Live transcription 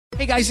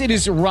Hey guys, it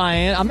is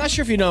Ryan. I'm not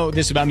sure if you know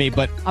this about me,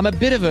 but I'm a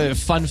bit of a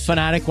fun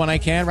fanatic when I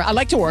can. I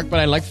like to work,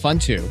 but I like fun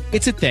too.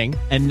 It's a thing.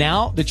 And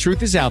now the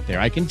truth is out there.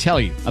 I can tell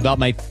you about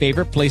my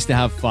favorite place to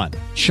have fun.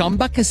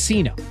 Chumba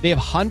Casino. They have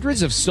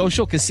hundreds of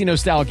social casino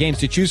style games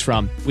to choose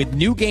from with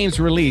new games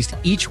released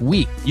each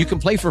week. You can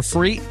play for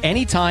free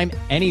anytime,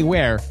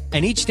 anywhere.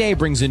 And each day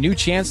brings a new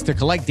chance to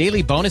collect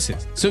daily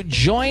bonuses. So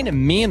join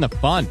me in the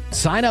fun.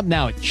 Sign up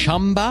now at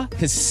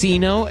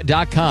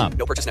ChumbaCasino.com.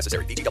 No purchase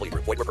necessary. VGW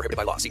Group. Void where prohibited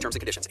by law. See terms and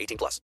conditions.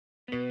 18+.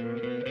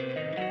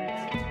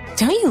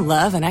 Don't you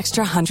love an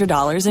extra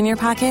 $100 in your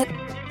pocket?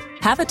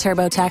 Have a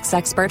TurboTax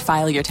expert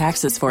file your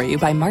taxes for you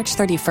by March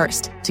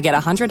 31st to get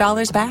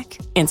 $100 back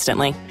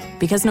instantly.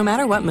 Because no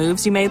matter what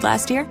moves you made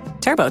last year,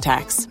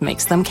 TurboTax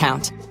makes them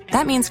count.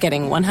 That means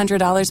getting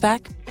 $100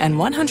 back and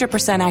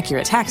 100%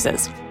 accurate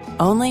taxes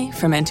only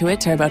from Intuit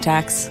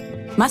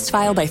TurboTax. Must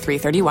file by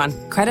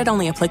 3/31. Credit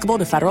only applicable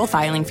to federal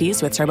filing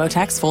fees with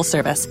TurboTax full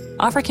service.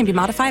 Offer can be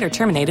modified or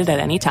terminated at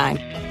any time.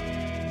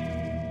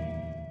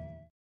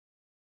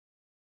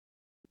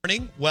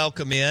 Morning.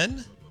 Welcome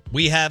in.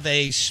 We have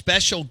a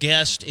special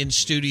guest in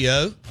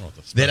studio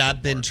that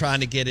I've been trying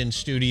to get in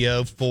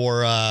studio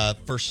for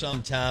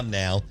some time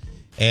now,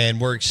 and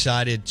we're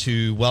excited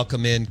to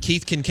welcome in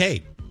Keith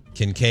KinKade.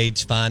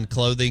 KinKade's fine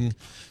clothing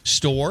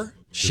store.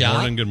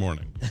 Good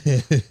morning.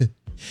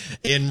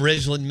 In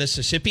Ridgeland,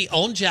 Mississippi,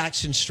 on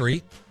Jackson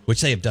Street,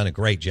 which they have done a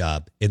great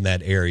job in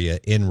that area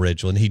in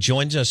Ridgeland. He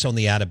joins us on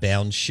the Out of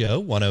Bounds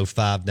show,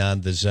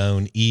 105.9 The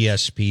Zone,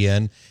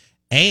 ESPN.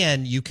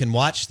 And you can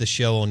watch the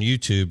show on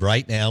YouTube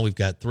right now. We've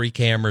got 3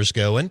 cameras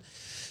going.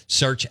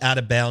 Search Out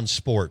of Bounds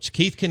Sports.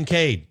 Keith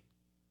KinKade,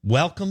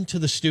 welcome to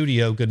the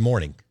studio. Good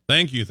morning.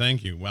 Thank you.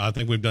 Well, I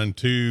think we've done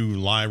 2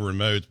 live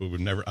remotes,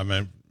 but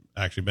I've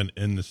actually been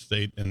in the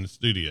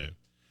studio.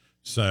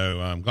 So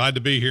I'm glad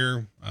to be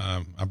here.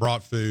 I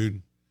brought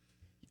food.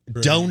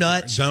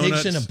 Donuts,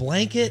 pigs in a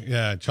blanket.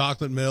 Yeah,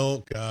 chocolate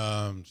milk,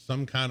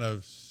 some kind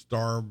of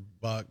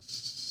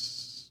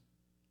Starbucks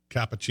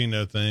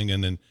cappuccino thing,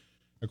 and then,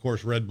 of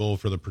course, Red Bull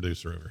for the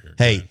producer over here.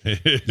 Hey,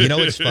 you know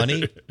what's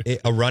funny?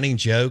 A running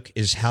joke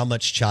is how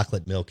much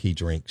chocolate milk he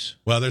drinks.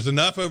 Well, there's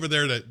enough over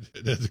there that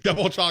there's a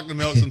couple of chocolate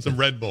milks and some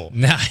Red Bull.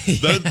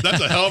 Nice. That's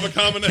a hell of a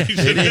combination.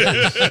 It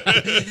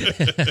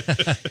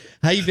is.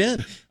 How you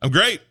been? I'm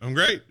great.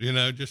 You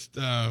know, just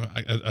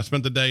I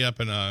spent the day up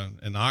in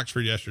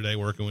Oxford yesterday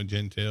working with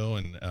Gentile,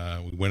 and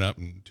we went up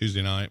on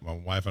Tuesday night, my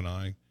wife and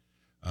I.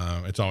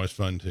 It's always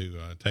fun to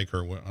take her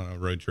on a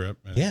road trip.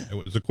 And yeah.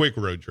 It was a quick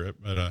road trip,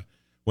 but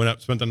went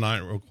up, spent the night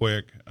real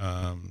quick.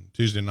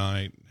 Tuesday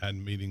night, had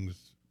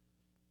meetings.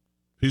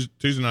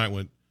 Tuesday night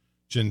with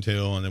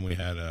Gentile, and then we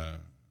had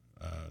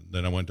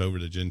then I went over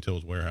to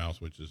Gentile's warehouse,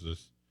 which is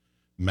this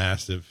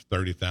massive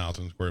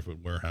 30,000 square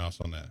foot warehouse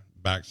on the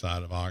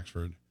backside of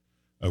Oxford,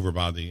 over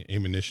by the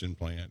ammunition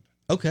plant.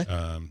 Okay.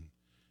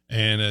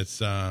 And it's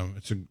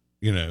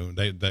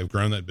they've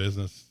grown that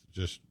business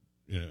just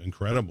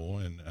incredible,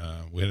 and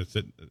we had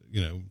to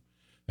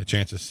a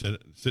chance to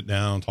sit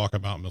down, talk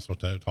about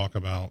mistletoe, talk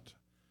about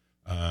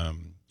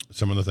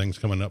some of the things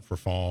coming up for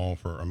fall,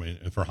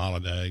 for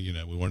holiday.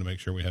 We want to make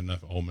sure we had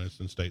enough Ole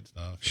Miss and State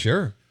stuff.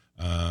 Sure.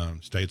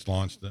 States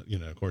launched,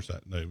 of course,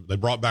 that they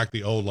brought back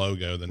the old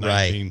logo,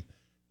 I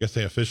guess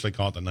they officially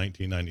call it the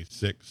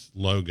 1996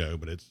 logo,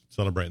 but it's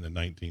celebrating the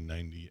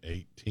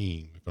 1998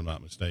 team, if I'm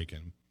not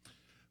mistaken.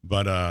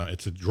 But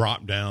it's a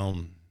drop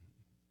down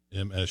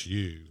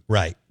MSU.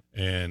 Right.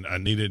 And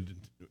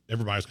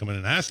everybody's coming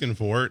and asking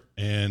for it.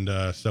 And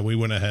so we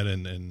went ahead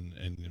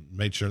and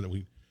made sure that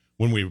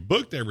when we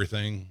booked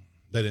everything,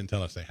 they didn't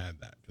tell us they had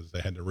that because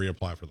they had to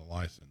reapply for the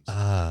license.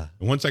 And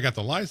once I got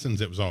the license,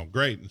 it was all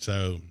great. And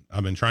so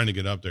I've been trying to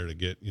get up there to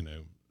get,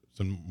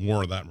 some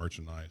more of that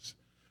merchandise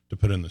to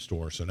put in the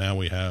store. So now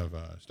we have,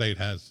 State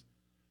has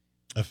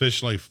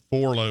officially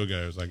 4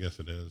 logos, I guess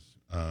it is.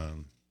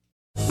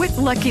 With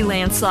Lucky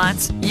Land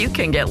Slots, you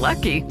can get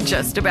lucky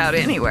just about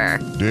anywhere.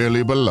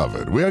 Dearly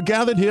beloved, we are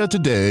gathered here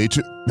today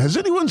to... Has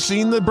anyone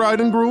seen the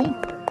bride and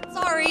groom?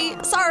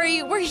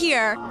 Sorry, we're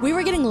here. We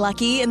were getting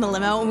lucky in the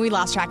limo and we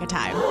lost track of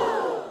time.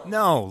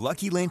 No,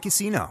 Lucky Land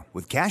Casino,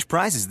 with cash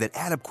prizes that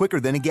add up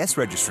quicker than a guest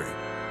registry.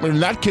 In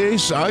that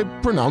case, I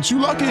pronounce you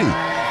lucky.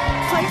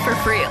 Play for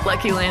free at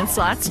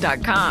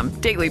LuckyLandSlots.com.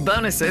 Daily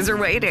bonuses are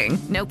waiting.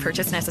 No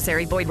purchase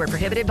necessary. Void where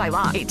prohibited by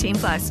law.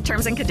 18+.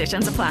 Terms and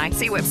conditions apply.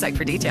 See website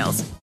for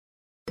details.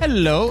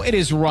 Hello, it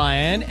is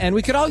Ryan, and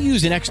we could all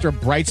use an extra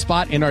bright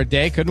spot in our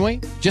day, couldn't we?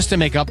 Just to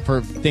make up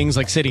for things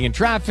like sitting in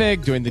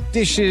traffic, doing the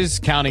dishes,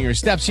 counting your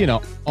steps,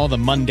 all the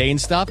mundane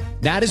stuff.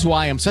 That is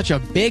why I'm such a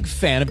big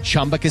fan of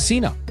Chumba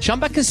Casino.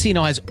 Chumba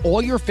Casino has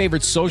all your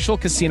favorite social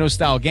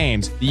casino-style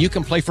games that you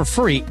can play for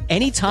free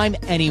anytime,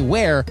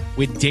 anywhere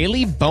with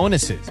daily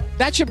bonuses.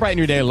 That should brighten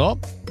your day a little.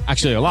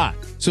 Actually, a lot.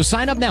 So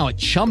sign up now at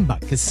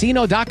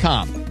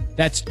ChumbaCasino.com.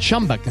 That's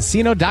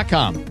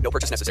ChumbaCasino.com. No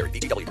purchase necessary.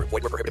 VGW Group.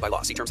 Void where prohibited by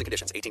law. See terms and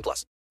conditions.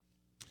 18+.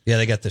 Yeah,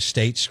 they got the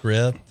state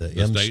script, the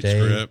M state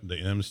script, the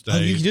M state. Oh,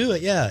 you do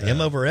it, yeah.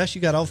 M over S. You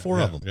got all 4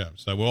 of them. Yeah,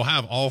 so we'll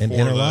have all And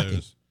 4 of interlocking.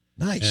 those.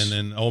 Nice. And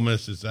then Ole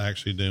Miss is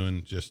actually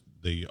doing just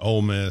the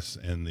Ole Miss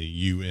and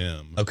the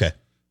UM. Okay.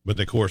 But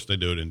of course they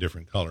do it in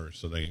different colors.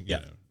 So they, you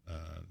know,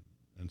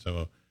 and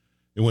so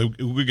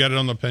we got it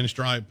on the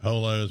pinstripe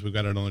polos. We've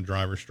got it on the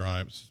driver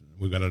stripes.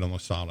 We've got it on the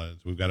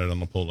solids. We've got it on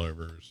the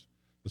pullovers,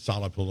 the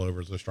solid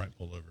pullovers, the stripe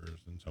pullovers,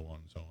 and so on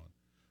and so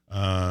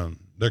on.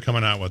 They're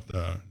coming out with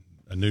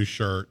a new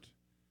shirt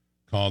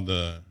called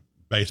the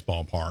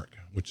Baseball Park,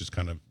 which is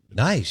kind of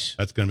nice.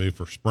 That's going to be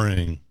for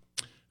spring,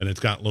 and it's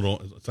got you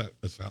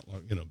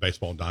know,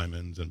 baseball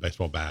diamonds and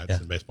baseball bats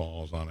and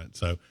baseballs on it.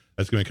 So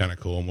that's going to be kind of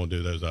cool, and we'll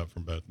do those up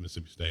from both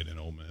Mississippi State and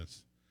Ole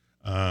Miss.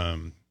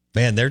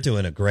 Man, they're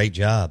doing a great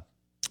job.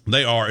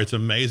 They are. It's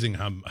amazing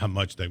how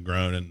much they've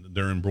grown, and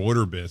their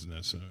embroider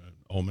business,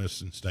 Ole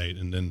Miss and State,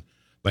 and then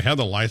they have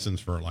the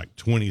license for like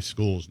 20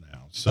 schools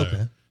now. So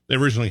they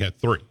originally had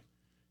 3.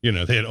 You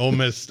know, they had Ole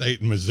Miss, State,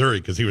 and Missouri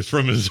because he was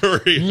from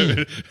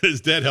Missouri.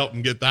 His dad helped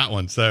him get that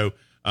one. So,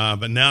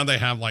 but now they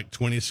have like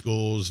 20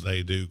 schools.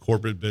 They do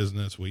corporate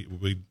business.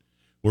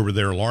 We're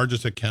their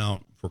largest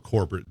account for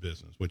corporate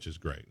business, which is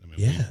great. I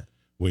mean,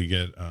 we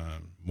get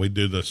we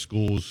do the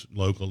schools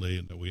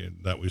locally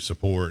that we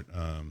support.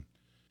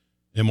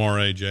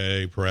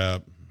 MRAJ,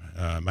 Prep,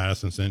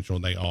 Madison Central,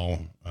 they all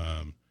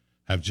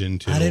have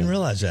Gentile. I didn't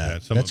realize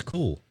that. That's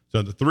cool.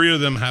 So the 3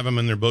 of them have them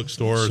in their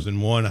bookstores,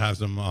 and one has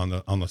them on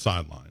the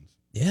sidelines.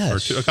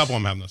 Yes. Or a couple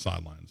of them have them on the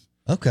sidelines.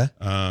 Okay.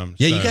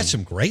 You got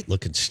some great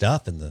looking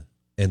stuff in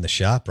the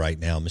shop right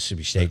now,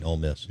 Mississippi State and Ole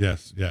Miss.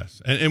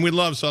 Yes. And we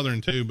love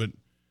Southern too, but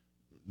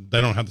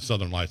they don't have the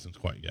Southern license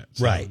quite yet.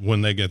 So right.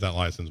 When they get that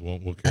license,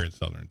 we'll carry the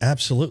Southern.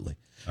 Absolutely.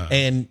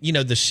 And, you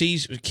know,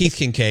 Keith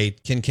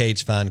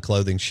KinKade's Fine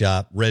Clothing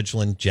Shop,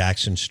 Ridgeland,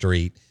 Jackson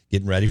Street,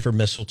 getting ready for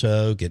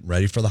mistletoe, getting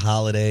ready for the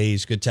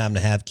holidays. Good time to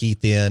have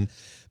Keith in.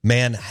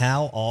 Man,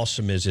 how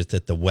awesome is it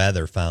that the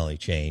weather finally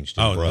changed?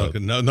 Look,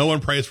 no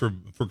one prays for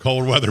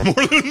cold weather more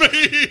than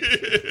me.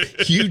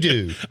 You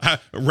do.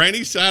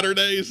 Rainy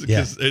Saturdays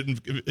because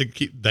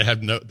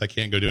they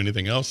can't go do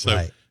anything else.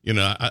 So, you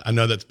know, I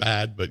know that's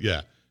bad, but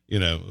yeah. You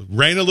know,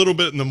 rain a little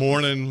bit in the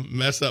morning,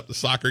 mess up the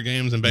soccer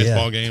games and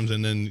baseball games,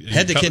 and then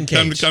head to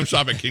KinKade's. Come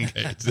shop at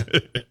KinKade's.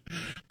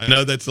 I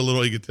know that's a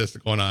little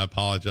egotistical, and I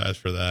apologize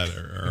for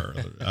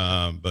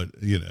that. But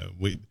you know,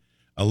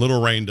 a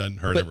little rain doesn't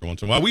hurt every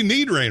once in a while. We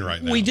need rain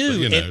right now. We do, so,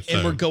 you know,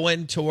 and we're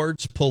going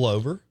towards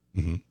pullover,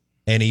 and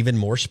even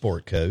more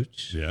sport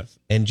coats,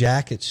 and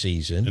jacket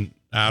season, and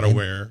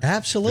outerwear.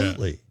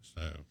 Absolutely.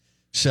 Yeah,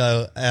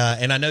 so,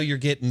 and I know you're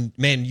getting.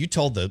 Man, you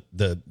told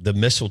the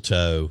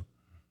mistletoe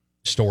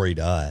story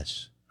to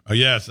us. Oh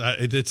yes,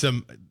 it's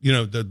you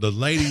know, the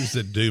ladies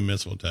that do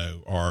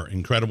mistletoe are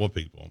incredible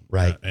people,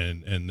 right?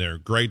 And they're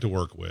great to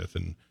work with,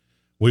 and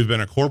we've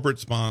been a corporate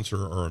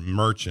sponsor or a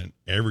merchant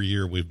every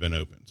year we've been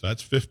open, so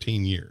that's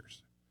 15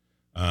 years,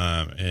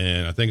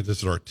 and I think this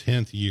is our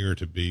 10th year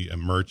to be a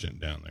merchant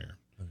down there,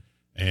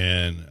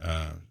 and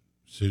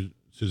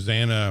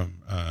Susanna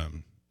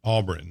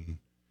Albritton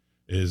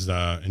is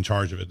in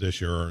charge of it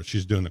this year, or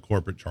she's doing the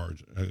corporate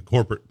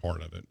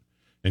part of it.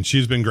 And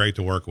she's been great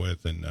to work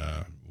with, and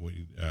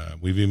we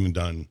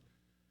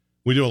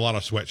do a lot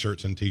of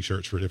sweatshirts and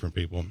T-shirts for different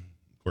people.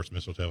 Of course,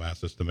 Mistletoe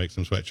asked us to make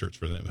some sweatshirts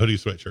for them, hoodie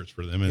sweatshirts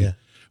for them, and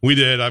we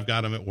did. I've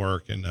got them at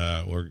work, and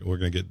we're going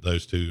to get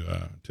those to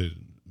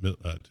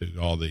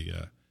all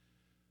the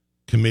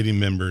committee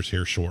members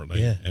here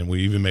shortly. Yeah. And we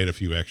even made a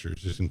few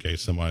extras just in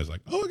case somebody's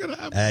like, "Oh, we're going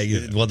to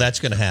have." Well,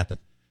 that's going to happen.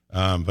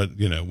 But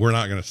you know, we're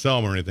not going to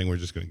sell them or anything. We're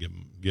just going to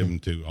give them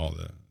to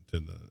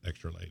the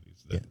extra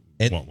ladies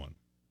that want one.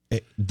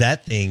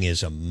 That thing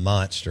is a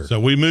monster. So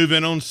we move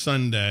in on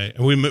Sunday.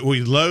 We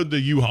load the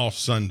U-Haul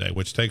Sunday,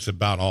 which takes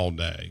about all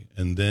day.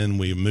 And then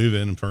we move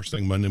in first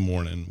thing Monday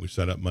morning. We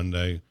set up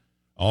Monday.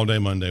 All day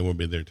Monday, we'll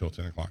be there till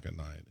 10 o'clock at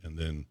night. And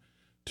then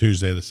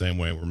Tuesday, the same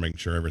way. We're making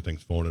sure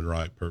everything's folded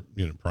right,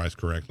 priced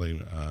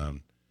correctly.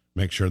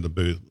 Make sure the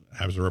booth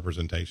has a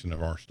representation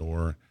of our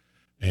store.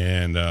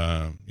 And,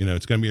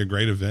 it's going to be a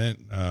great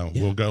event.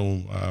 We'll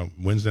go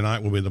Wednesday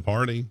night will be the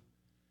party.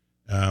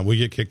 We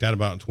get kicked out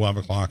about 12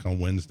 o'clock on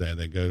Wednesday.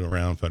 They go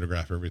around,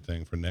 photograph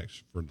everything for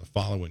the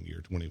following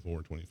year,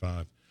 24,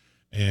 25.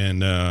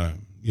 And,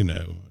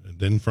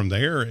 then from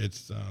there,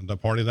 it's the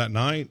party that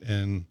night.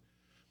 And,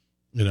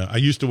 I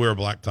used to wear a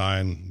black tie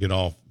and get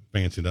all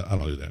fancy. I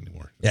don't do that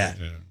anymore. Yeah.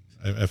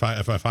 If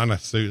I find a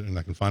suit and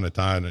I can find a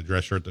tie and a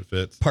dress shirt that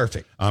fits,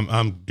 perfect.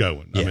 I'm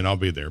going. Yeah. I mean, I'll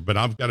be there, but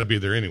I've got to be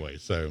there anyway.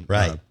 So,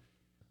 right.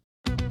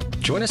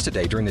 Join us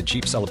today during the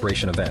Jeep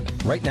Celebration event.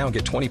 Right now,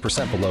 get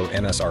 20% below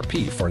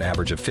MSRP for an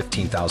average of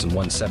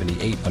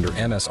 $15,178 under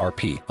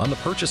MSRP on the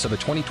purchase of a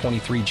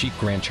 2023 Jeep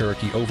Grand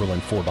Cherokee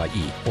Overland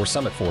 4xE or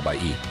Summit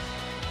 4xE.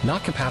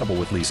 Not compatible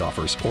with lease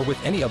offers or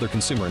with any other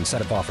consumer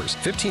incentive offers.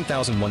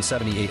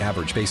 $15,178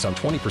 average based on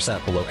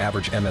 20% below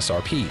average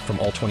MSRP from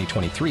all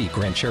 2023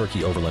 Grand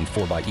Cherokee Overland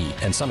 4xE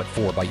and Summit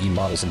 4xE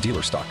models in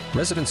dealer stock.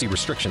 Residency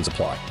restrictions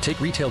apply.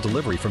 Take retail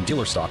delivery from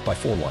dealer stock by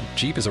 4/1.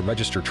 Jeep is a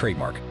registered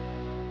trademark.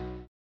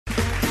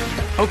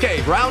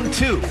 Okay, round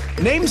two.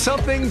 Name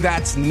something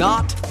that's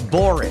not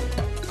boring.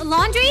 A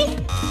laundry?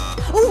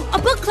 Ooh, a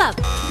book club.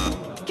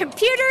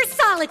 Computer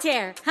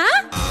solitaire,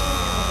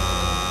 huh?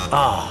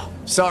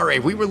 Sorry,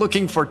 we were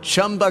looking for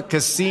Chumba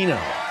Casino.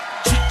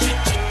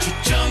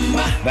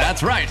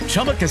 That's right.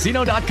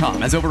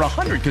 ChumbaCasino.com has over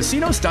 100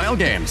 casino-style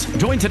games.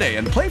 Join today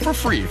and play for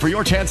free for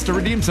your chance to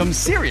redeem some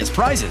serious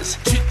prizes.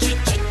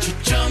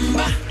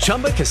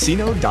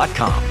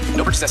 ChumbaCasino.com.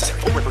 No purchase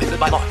necessary. Void where prohibited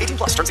by law. 18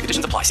 plus. Terms and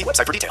conditions apply. See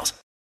website for details.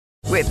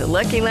 With the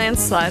Lucky Land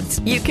Slots,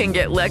 you can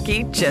get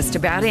lucky just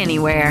about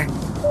anywhere.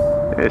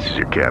 This is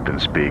your captain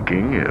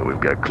speaking.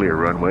 We've got clear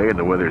runway and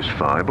the weather's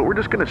fine, but we're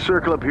just going to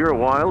circle up here a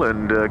while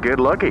and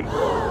get lucky.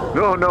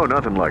 No,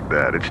 nothing like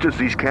that. It's just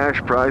these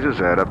cash prizes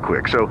add up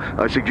quick. So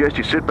I suggest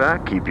you sit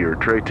back, keep your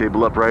tray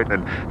table upright,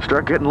 and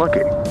start getting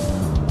lucky.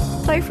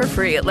 Play for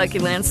free at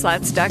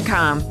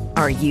LuckyLandSlots.com.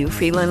 Are you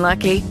feeling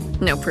lucky?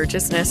 No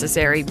purchase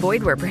necessary.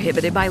 Void where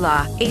prohibited by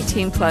law.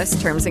 18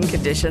 plus terms and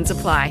conditions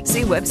apply.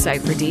 See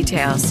website for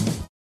details.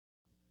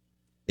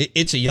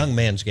 It's a young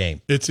man's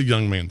game. It's a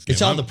young man's game.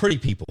 It's all the pretty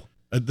people.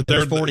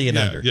 They're 40 and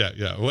under.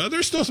 Yeah. Well,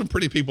 there's still some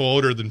pretty people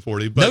older than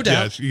 40, but no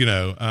doubt. Yes,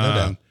 no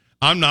doubt.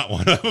 I'm not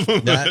one of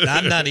them. No,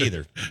 I'm not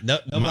either. No,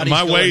 nobody's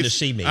my going waist, to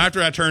see me.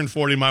 After I turned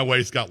 40, my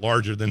waist got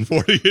larger than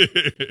 40.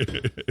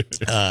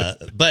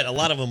 But a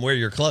lot of them wear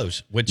your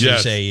clothes, which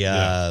is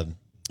a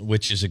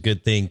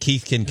good thing.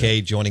 Keith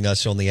KinKade joining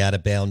us on the Out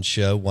of Bounds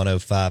Show,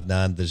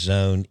 105.9 The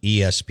Zone,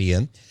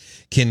 ESPN.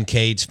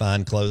 KinKade's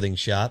Fine Clothing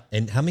Shop.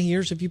 And how many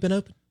years have you been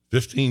open?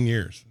 15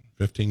 years.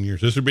 15 years.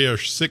 This would be our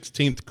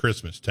 16th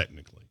Christmas,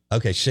 technically.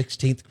 Okay,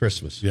 16th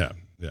Christmas. Yeah.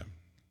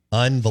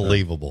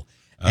 Unbelievable.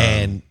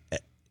 And,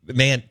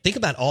 man, think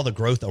about all the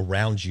growth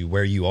around you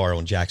where you are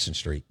on Jackson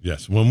Street.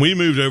 Yes. When we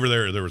moved over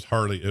there, it was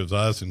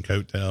us and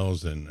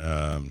Coattails and,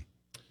 a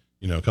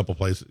couple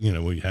places.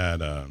 We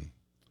had,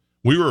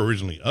 we were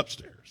originally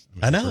upstairs.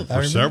 I know.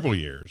 For several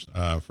years,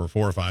 for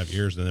 4 or 5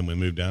 years. And then we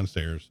moved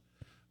downstairs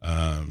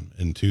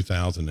in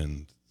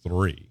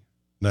 2003.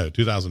 No,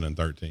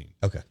 2013.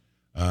 Okay.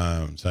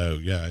 So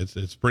yeah,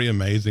 it's pretty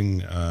amazing.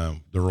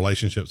 The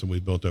relationships that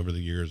we've built over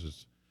the years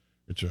is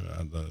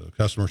the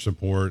customer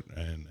support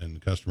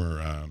and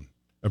customer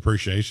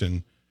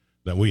appreciation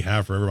that we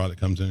have for everybody that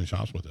comes in and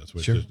shops with us,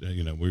 which is,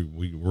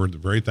 we're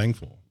very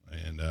thankful.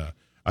 And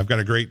I've got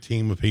a great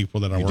team of people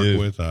that I work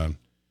with.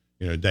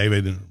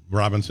 David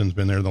Robinson's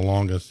been there the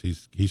longest.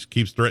 He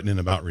keeps threatening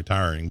about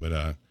retiring,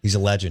 but he's a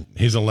legend.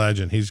 He's a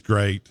legend. He's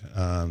great.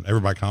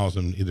 Everybody calls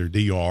him either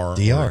DR.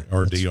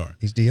 Or DR.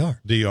 He's DR.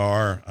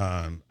 DR.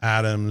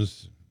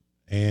 Adams,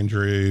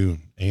 Andrew,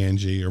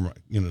 Angie, or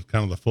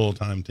kind of the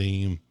full-time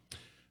team.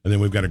 And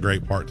then we've got a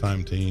great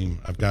part-time team.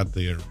 I've got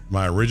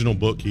my original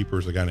bookkeeper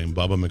is a guy named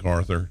Bubba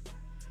MacArthur.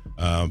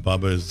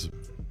 Bubba is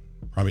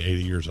probably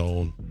 80 years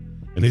old,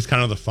 and he's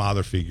kind of the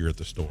father figure at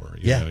the store.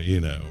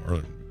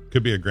 Or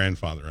could be a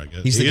grandfather, I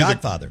guess. He's the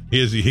godfather.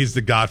 He's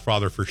the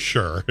godfather for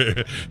sure.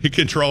 He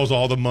controls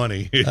all the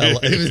money. No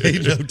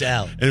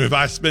doubt. And if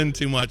I spend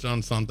too much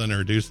on something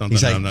or do something,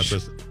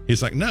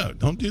 he's like, no,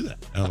 don't do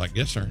that. And I'm like,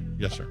 yes, sir.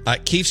 Yes, sir.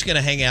 Keith's going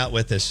to hang out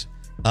with us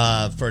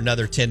for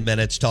another 10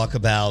 minutes, talk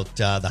about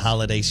the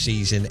holiday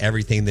season,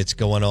 everything that's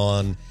going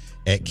on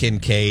at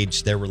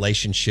KinKade's, their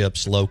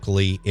relationships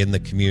locally in the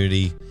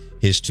community,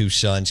 his two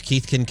sons.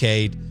 Keith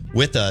KinKade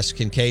with us,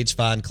 KinKade's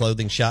Fine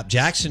Clothing Shop,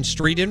 Jackson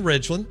Street in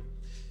Ridgeland.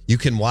 You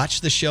can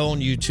watch the show on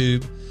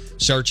YouTube,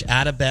 search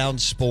Out of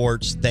Bounds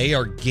Sports. They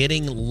are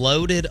getting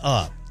loaded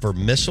up for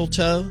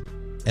mistletoe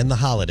and the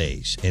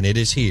holidays, and it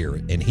is here,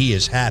 and he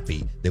is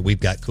happy that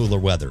we've got cooler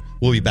weather.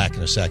 We'll be back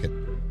in a second.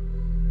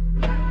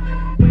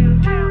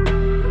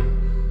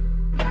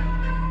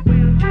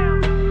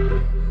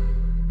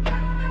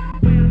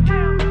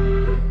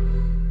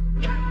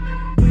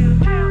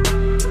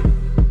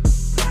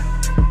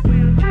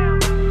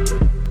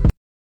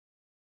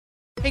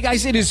 Hey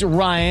guys, it is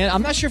Ryan.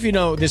 I'm not sure if you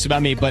know this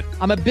about me, but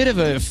I'm a bit of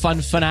a fun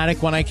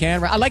fanatic when I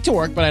can. I like to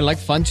work, but I like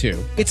fun too.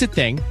 It's a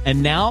thing.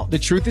 And now the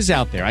truth is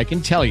out there. I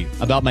can tell you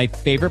about my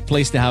favorite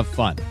place to have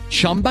fun.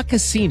 Chumba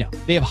Casino.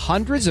 They have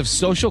hundreds of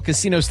social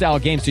casino style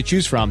games to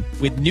choose from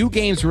with new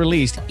games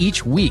released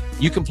each week.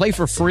 You can play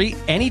for free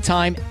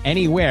anytime,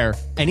 anywhere.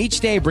 And each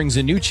day brings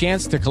a new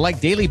chance to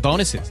collect daily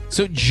bonuses.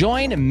 So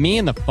join me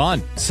in the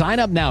fun. Sign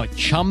up now at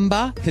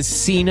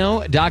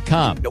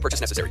ChumbaCasino.com. No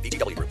purchase necessary.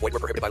 VGW. Void where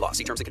prohibited by law.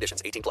 See terms and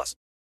conditions. 18 plus.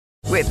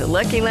 With the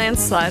Lucky Land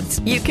Slots,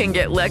 you can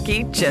get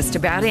lucky just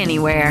about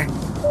anywhere.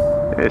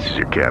 This is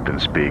your captain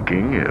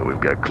speaking.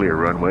 We've got clear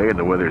runway and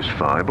the weather's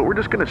fine, but we're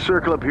just going to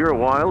circle up here a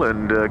while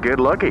and get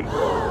lucky.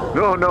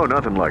 No,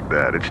 nothing like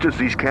that. It's just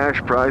these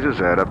cash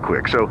prizes add up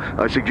quick. So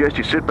I suggest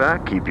you sit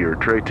back, keep your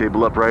tray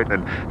table upright,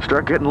 and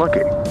start getting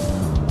lucky.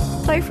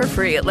 Play for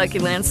free at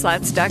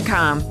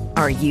LuckyLandSlots.com.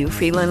 Are you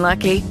feeling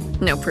lucky?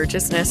 No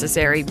purchase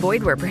necessary.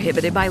 Void where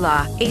prohibited by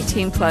law.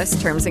 18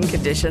 plus terms and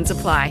conditions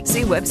apply.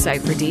 See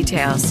website for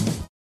details.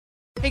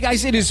 Hey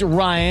guys, it is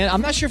Ryan.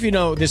 I'm not sure if you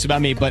know this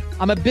about me, but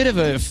I'm a bit of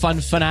a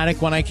fun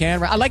fanatic when I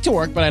can. I like to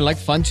work, but I like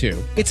fun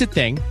too. It's a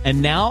thing.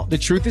 And now the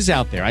truth is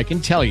out there. I can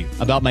tell you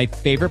about my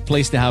favorite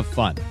place to have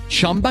fun.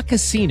 Chumba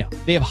Casino.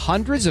 They have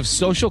hundreds of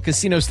social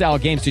casino style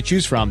games to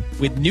choose from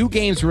with new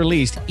games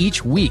released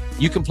each week.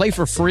 You can play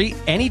for free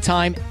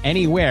anytime,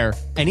 anywhere.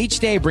 and each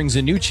day brings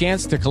a new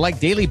chance to collect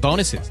daily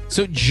bonuses.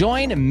 So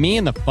join me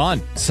in the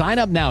fun. Sign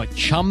up now at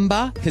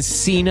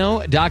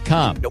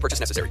ChumbaCasino.com. No purchase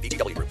necessary.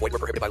 VGW Group. Void were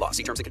prohibited by law.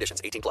 See terms and conditions.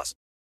 18 plus.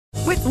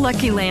 With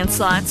Lucky Land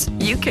Slots,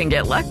 you can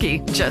get lucky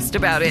just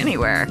about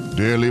anywhere.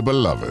 Dearly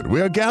beloved,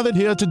 we are gathered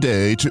here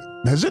today to...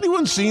 Has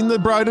anyone seen the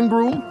bride and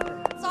groom?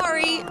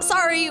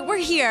 Sorry, we're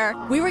here.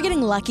 We were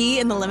getting lucky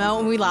in the limo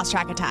and we lost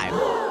track of time.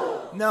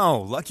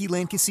 No, Lucky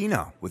Land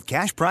Casino, with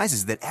cash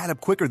prizes that add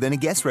up quicker than a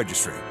guest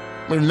registry.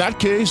 In that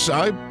case,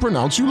 I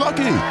pronounce you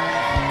lucky.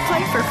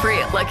 Play for free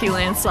at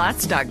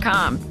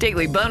LuckyLandSlots.com.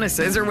 Daily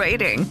bonuses are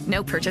waiting.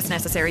 No purchase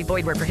necessary.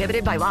 Void where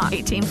prohibited by law.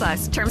 18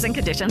 plus. Terms and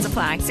conditions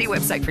apply. See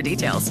website for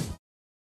details.